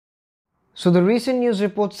So the recent news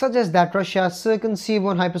reports suggest that Russia's Tsirkon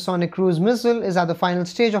Hypersonic Cruise Missile is at the final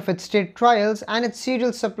stage of its state trials and its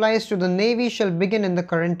serial supplies to the Navy shall begin in the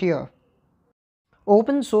current year.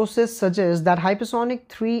 Open sources suggest that hypersonic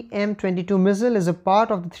 3M22 missile is a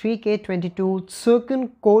part of the 3K22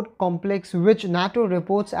 Tsirkon code complex, which NATO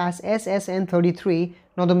reports as SSN-33.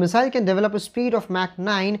 Now the missile can develop a speed of Mach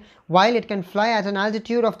 9 while it can fly at an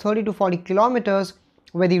altitude of 30 to 40 kilometers,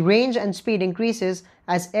 where the range and speed increases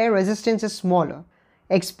as air resistance is smaller.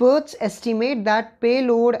 Experts estimate that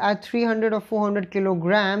payload at 300 or 400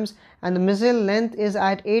 kilograms and the missile length is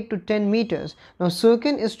at 8 to 10 meters. Now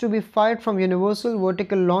Tsirkon is to be fired from universal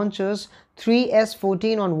vertical launchers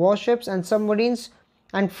 3S-14 on warships and submarines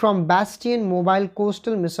and from Bastion mobile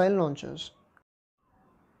coastal missile launchers.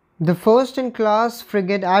 The first-in-class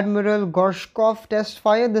frigate Admiral Gorshkov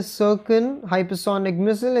test-fired the Tsirkon hypersonic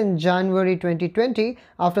missile in January 2020.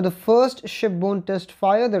 After the first shipborne test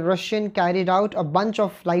fire, the Russian carried out a bunch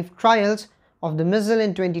of live trials of the missile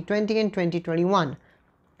in 2020 and 2021.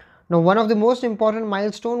 Now, one of the most important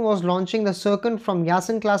milestones was launching the Tsirkon from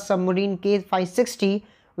Yasen-class submarine K-560,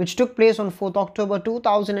 which took place on 4th October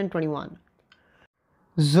 2021.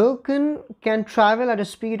 Zircon can travel at a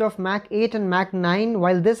speed of Mach 8 and Mach 9.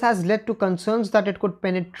 While this has led to concerns that it could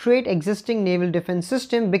penetrate existing naval defense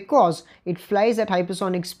system because it flies at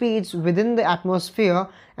hypersonic speeds within the atmosphere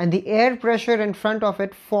and the air pressure in front of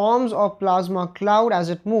it forms a plasma cloud as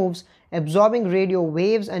it moves, absorbing radio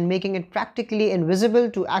waves and making it practically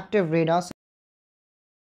invisible to active radar systems.